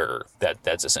Good Burger.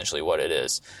 That's essentially what it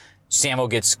is. Samo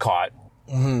gets caught.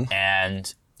 Mm-hmm.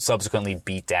 And subsequently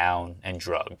beat down and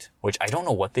drugged, which I don't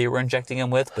know what they were injecting him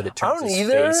with, but it turns his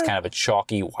face kind of a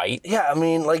chalky white. Yeah, I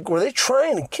mean, like, were they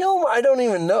trying to kill him? I don't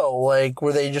even know. Like,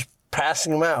 were they just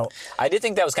passing him out. I did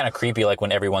think that was kind of creepy, like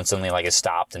when everyone suddenly like is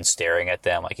stopped and staring at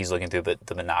them, like he's looking through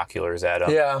the binoculars at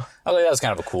them. Yeah. I think that was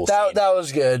kind of a cool scene. That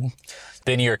was good.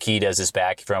 Benny Urquidez is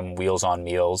back from Wheels on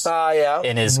Meals. Yeah.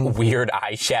 In his weird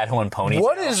eyeshadow and ponytail.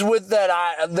 What is with that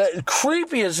eye? That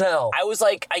creepy as hell. I was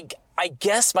like, I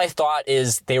guess my thought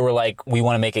is they were like, we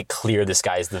want to make it clear this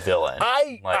guy's the villain.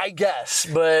 I guess,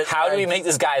 but how do we make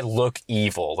this guy look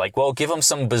evil? Like, well, give him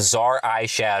some bizarre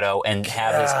eyeshadow and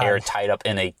have his hair tied up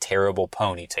in a terrible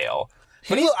ponytail.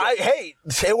 But hey,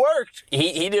 it worked.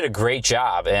 He did a great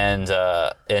job, and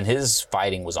his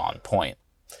fighting was on point.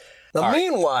 Now,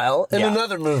 meanwhile, in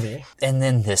another movie. And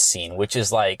then this scene, which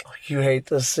is like... You hate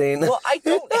this scene. Well, I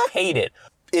don't hate it.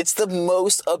 It's the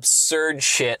most absurd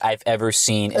shit I've ever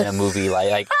seen in a movie.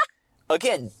 Like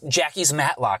again, Jackie's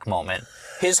Matlock moment.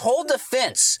 His whole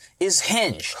defense is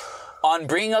hinged on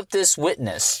bringing up this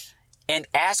witness and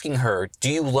asking her, do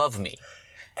you love me?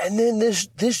 And then this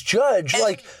judge,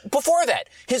 and before that,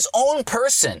 his own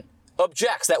person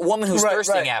objects, that woman who's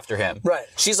thirsting after him. Right.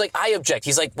 She's like, I object.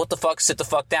 He's like, what the fuck? Sit the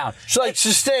fuck down. She's like,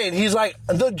 sustain. He's like,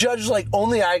 the judge is like,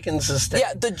 only I can sustain.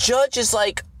 Yeah, the judge is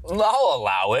like, I'll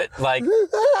allow it. Like,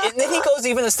 and then he goes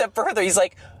even a step further. He's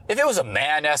like, if it was a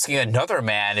man asking another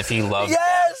man if he loved them,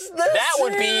 that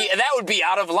would be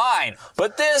out of line.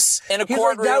 But this in a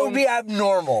courtroom, like, that would be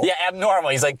abnormal. Yeah,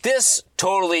 abnormal. He's like, this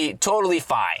totally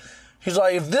fine. He's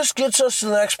like, if this gets us to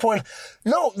the next point,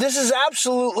 no, this is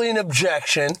absolutely an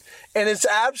objection, and it's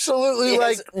absolutely it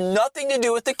has nothing to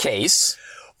do with the case.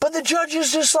 But the judge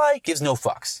is just like... Gives no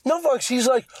fucks. No fucks. He's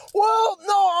like, well,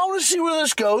 no, I want to see where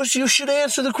this goes. You should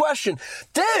answer the question.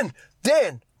 Then,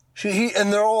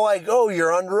 and they're all like, oh,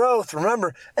 you're under oath,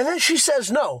 remember? And then she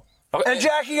says no. Okay. And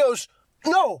Jackie goes,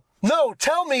 no,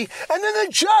 tell me. And then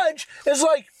the judge is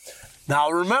like... Now,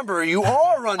 remember, you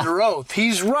are under oath.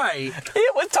 He's right.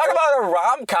 Talk about a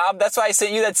rom-com. That's why I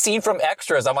sent you that scene from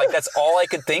Extras. I'm like, that's all I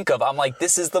could think of. I'm like,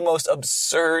 this is the most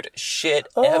absurd shit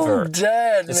ever.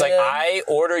 Dead, it's man. like, I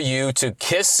order you to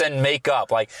kiss and make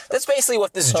up. Like, that's basically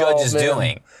what this judge is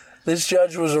doing. This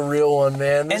judge was a real one,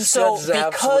 man. This and so, judge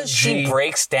is because she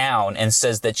breaks down and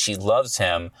says that she loves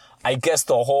him, I guess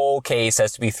the whole case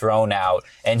has to be thrown out,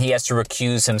 and he has to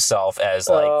recuse himself as,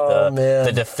 like,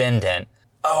 the defendant.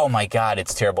 Oh my God,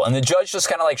 it's terrible. And the judge just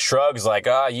kind of like shrugs like,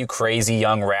 you crazy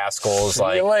young rascals.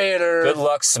 See you later. Good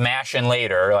luck smashing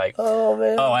later. Like, oh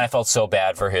man. Oh, and I felt so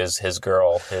bad for his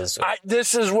girl.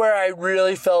 This is where I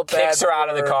really felt bad. Kicks her out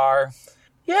of the car.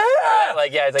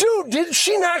 Yeah. Dude, did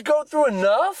she not go through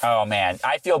enough? Oh man,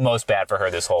 I feel most bad for her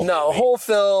this whole movie. Whole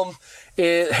film.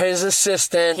 His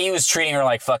assistant. He was treating her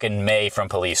like fucking May from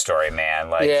Police Story, man.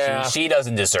 Like, she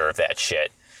doesn't deserve that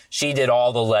shit. She did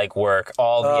all the legwork,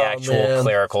 all the actual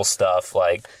clerical stuff.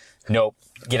 Like, nope,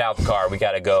 get out the car. We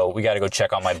gotta go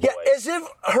check on my boys. Yeah, as if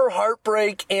her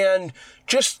heartbreak and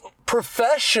just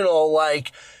professional,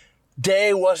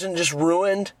 day wasn't just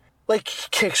ruined. Like, he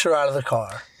kicks her out of the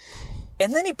car.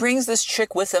 And then he brings this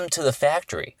chick with him to the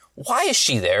factory. Why is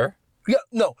she there? Yeah,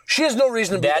 no, she has no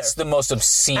reason to be there. That's the most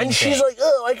obscene thing. And she's like,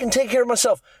 I can take care of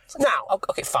myself. Now,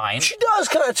 okay, fine. She does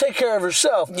kind of take care of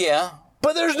herself. Yeah.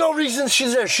 But there's no reason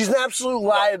she's there. She's an absolute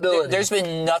liability. There's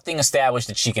been nothing established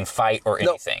that she can fight or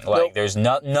anything. There's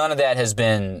none of that has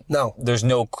been... No. There's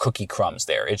no cookie crumbs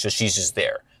there. It's just, she's just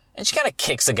there. And she kind of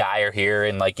kicks a guy here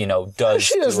and, does...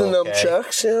 She has the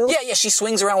nunchucks, Yeah, she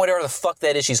swings around whatever the fuck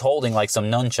that is she's holding, like some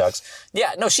nunchucks.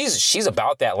 Yeah, no, she's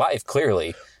about that life,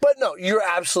 clearly. But no, you're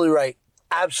absolutely right.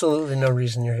 Absolutely no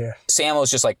reason you're here. Samo's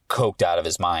just, coked out of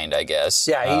his mind, I guess.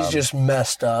 Yeah, he's just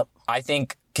messed up. I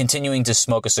think... Continuing to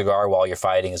smoke a cigar while you're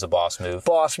fighting is a boss move.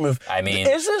 Boss move. I mean...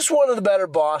 Is this one of the better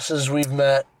bosses we've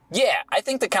met? Yeah, I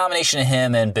think the combination of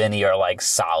him and Benny are,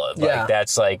 solid. Yeah.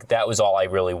 That was all I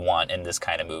really want in this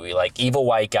kind of movie. Evil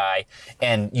white guy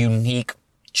and unique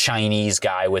Chinese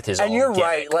guy with his own And you're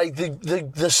gimmick. right.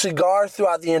 The cigar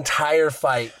throughout the entire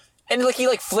fight. And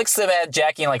he flicks them at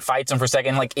Jackie and fights him for a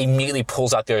second and immediately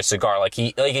pulls out their cigar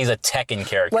he's a Tekken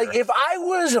character. If I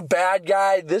was a bad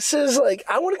guy, this is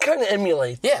I want to kind of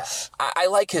emulate this. I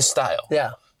like his style.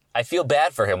 Yeah. I feel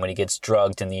bad for him when he gets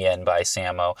drugged in the end by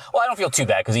Samo. Well, I don't feel too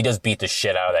bad because he does beat the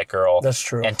shit out of that girl. That's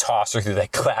true. And toss her through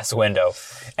that glass window.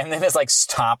 And then it's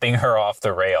stomping her off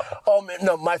the rail. Oh, man,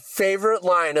 no, my favorite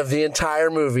line of the entire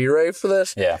movie. You ready for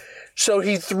this? Yeah. So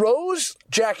he throws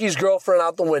Jackie's girlfriend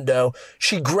out the window.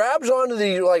 She grabs onto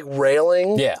the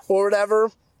railing or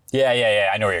whatever. Yeah.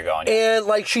 I know where you're going. And,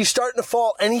 like, she's starting to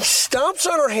fall, and he stomps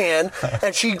on her hand,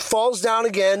 and she falls down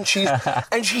again. And she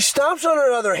stomps on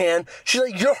her other hand. She's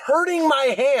like, "You're hurting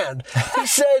my hand." He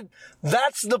said,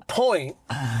 "That's the point."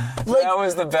 Like, that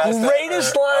was the best.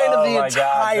 Greatest line of the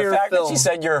entire film. The fact film. that she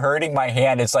said, "You're hurting my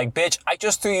hand," it's like, bitch, I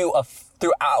just threw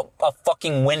you out a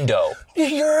fucking window.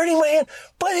 "You're hurting my hand."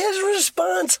 But his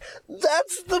response,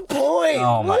 "That's the point."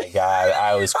 Oh my God,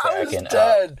 I was cracking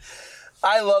dead.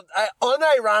 up.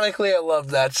 Unironically, I loved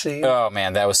that scene. Oh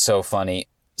man, that was so funny.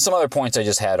 Some other points I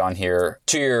just had on here.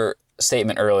 To your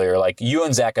statement earlier, like,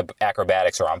 Ewan's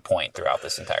acrobatics are on point throughout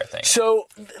this entire thing. So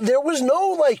there was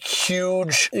no, like,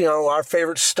 huge, our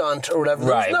favorite stunt or whatever.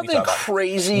 Right, There was nothing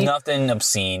crazy. Nothing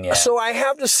obscene, yeah. So I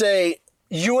have to say,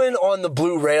 Ewan on the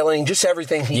blue railing, just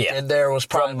everything he did there was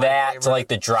probably from my that favorite. to, like,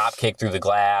 the drop kick through the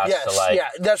glass. Yes, to, like, yeah,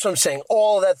 that's what I'm saying.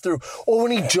 All of that through. Or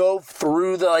when he dove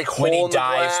through the, like, hole when he in the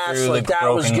dives glass, through like, the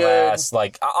that was broken good. glass.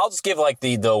 Like, I'll just give, like,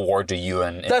 the award to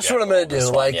Ewan. That's what I'm going to do.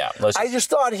 Like, yeah, I just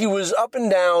thought he was up and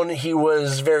down. He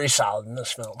was very solid in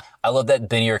this film. I love that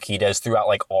Benny Urquidez, throughout,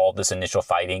 like, all this initial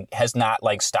fighting, has not,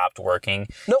 like, stopped working.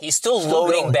 Nope. He's still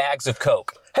loading going. bags of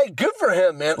coke. Hey, good for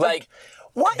him, man. Like,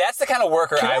 what? That's the kind of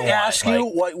worker Can I want. ask you,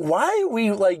 why are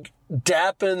we, like,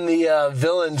 dapping the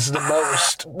villains the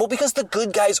most? Well, because the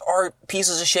good guys are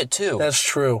pieces of shit, too. That's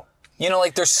true.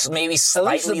 Like, they're maybe slightly...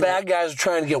 At least the bad guys are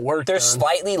trying to get work They're done.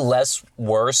 slightly less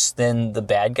worse than the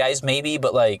bad guys, maybe,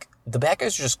 but, like, the bad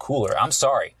guys are just cooler. I'm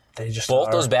sorry. They just Both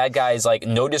are. those bad guys, like,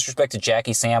 no disrespect to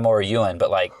Jackie, Sam, or Ewan,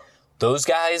 but, like, those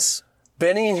guys...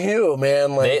 Benny and Hugh,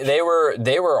 man. Like, They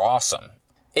were awesome.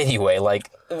 Anyway,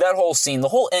 like, that whole scene, the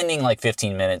whole ending, like,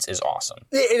 15 minutes is awesome.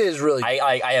 it is really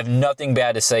I have nothing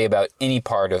bad to say about any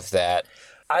part of that.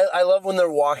 I love when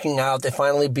they're walking out. They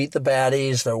finally beat the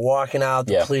baddies. They're walking out.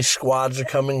 The police squads are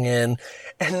coming in.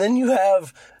 And then you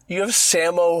have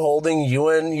Sammo holding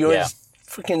Ewan. Ewan's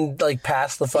freaking, like,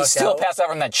 passed the fuck out. He still passed out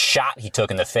from that shot he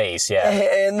took in the face, yeah.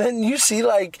 And then you see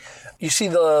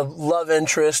the love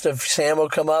interest of Sammo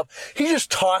come up. He just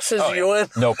tosses Ewan.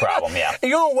 No problem, yeah.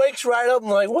 Ewan wakes right up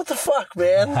and like, what the fuck,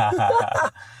 man?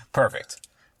 Perfect.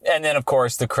 And then, of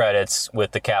course, the credits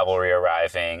with the cavalry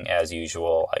arriving, as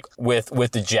usual, like,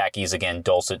 with the Jackies, again,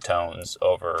 dulcet tones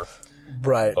over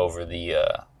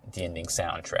the ending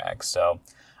soundtrack. So,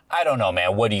 I don't know,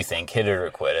 man. What do you think? Hit it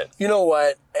or quit it? You know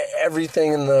what?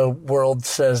 Everything in the world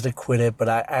says to quit it, but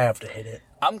I have to hit it.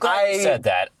 I'm glad you said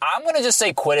that. I'm going to just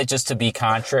say quit it just to be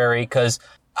contrary, because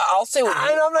I'll say what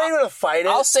I'm not even going to fight it.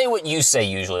 I'll say what you say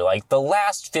usually. Like, the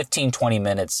last 15, 20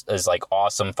 minutes is, like,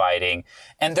 awesome fighting,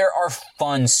 and there are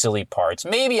fun, silly parts.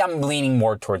 Maybe I'm leaning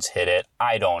more towards hit it.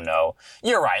 I don't know.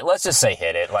 You're right. Let's just say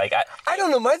hit it. Like, I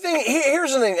don't know. My thing,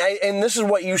 here's the thing, and this is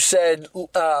what you said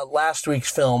last week's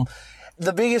film.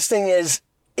 The biggest thing is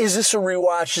this a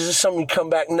rewatch? Is this something you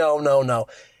come back? No.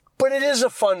 But it is a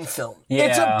fun film. Yeah.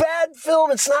 It's a bad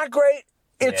film. It's not great.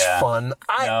 It's fun.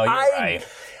 You're right.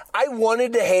 I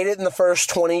wanted to hate it in the first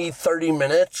 20, 30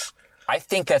 minutes. I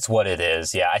think that's what it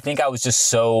is. Yeah. I think I was just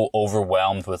so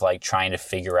overwhelmed with, like, trying to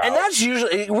figure out. And that's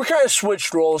usually, we're kind of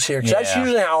switched roles here, because that's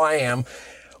usually how I am.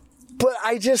 But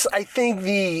I think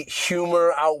the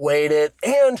humor outweighed it.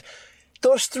 And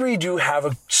those three do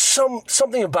have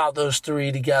something about those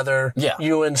three together. Yeah.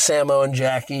 Ewan, Sammo, and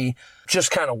Jackie just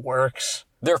kind of works.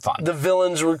 They're fun. The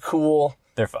villains were cool.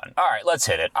 They're fun. All right, let's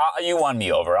hit it. You won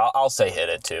me over. I'll say hit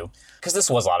it, too. Because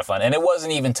this was a lot of fun. And it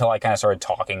wasn't even until I kind of started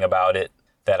talking about it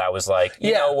that I was like,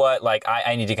 you know what? Like,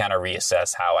 I need to kind of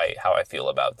reassess how I feel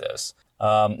about this.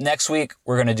 Next week,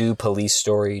 we're going to do Police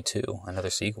Story 2, another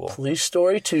sequel. Police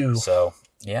Story 2. So,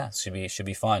 yeah, should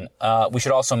be fun. We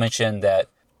should also mention that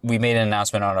we made an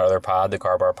announcement on our other pod, the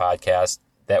Car Bar Podcast,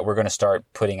 that we're going to start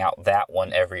putting out that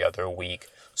one every other week,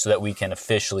 so that we can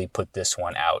officially put this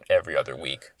one out every other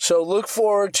week. So look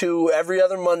forward to every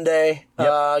other Monday,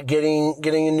 getting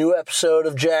a new episode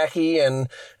of Jackie and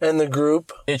the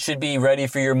group. It should be ready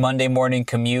for your Monday morning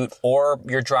commute or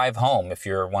your drive home if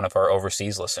you're one of our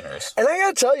overseas listeners. And I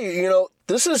gotta tell you,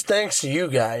 this is thanks to you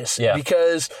guys. Yeah.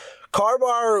 Because Car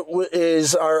Bar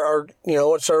is our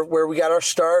where we got our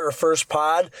start, our first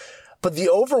pod. But the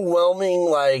overwhelming,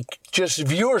 like, just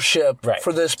viewership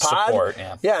for this pod. Support,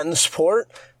 yeah. And the support.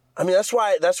 I mean, that's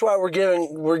why we're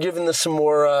giving this some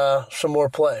more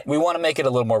play. We want to make it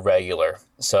a little more regular.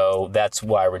 So that's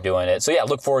why we're doing it. So yeah,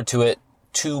 look forward to it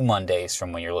 2 Mondays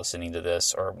from when you're listening to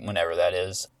this or whenever that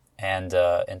is. And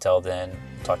until then,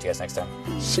 talk to you guys next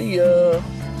time. See ya.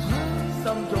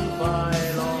 心中快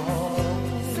樂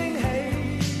升起，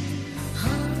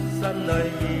心裏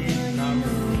熱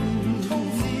能。